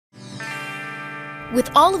With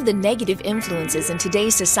all of the negative influences in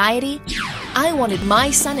today's society, I wanted my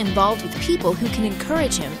son involved with people who can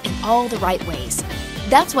encourage him in all the right ways.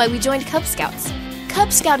 That's why we joined Cub Scouts.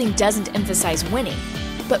 Cub Scouting doesn't emphasize winning,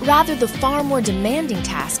 but rather the far more demanding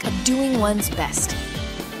task of doing one's best.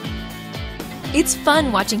 It's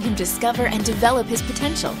fun watching him discover and develop his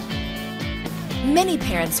potential. Many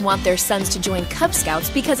parents want their sons to join Cub Scouts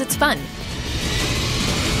because it's fun.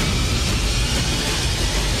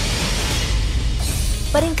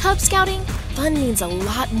 But in Cub Scouting, fun means a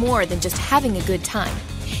lot more than just having a good time.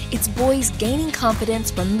 It's boys gaining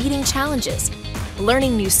confidence from meeting challenges,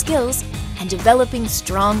 learning new skills, and developing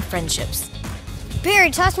strong friendships.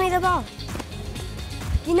 Barry, toss me the ball.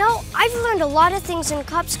 You know, I've learned a lot of things in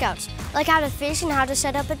Cub Scouts, like how to fish and how to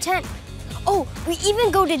set up a tent. Oh, we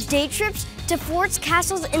even go to day trips to forts,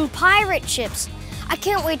 castles, and pirate ships. I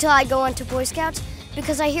can't wait till I go on to Boy Scouts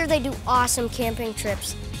because I hear they do awesome camping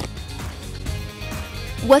trips.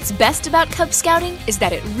 What's best about Cub Scouting is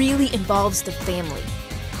that it really involves the family.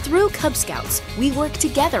 Through Cub Scouts, we work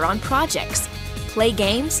together on projects, play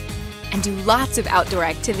games, and do lots of outdoor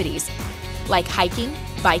activities, like hiking,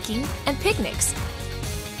 biking, and picnics,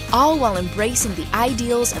 all while embracing the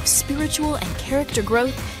ideals of spiritual and character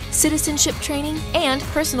growth, citizenship training, and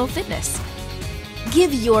personal fitness.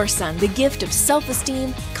 Give your son the gift of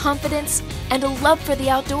self-esteem, confidence, and a love for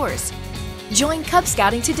the outdoors. Join Cub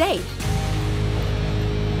Scouting today.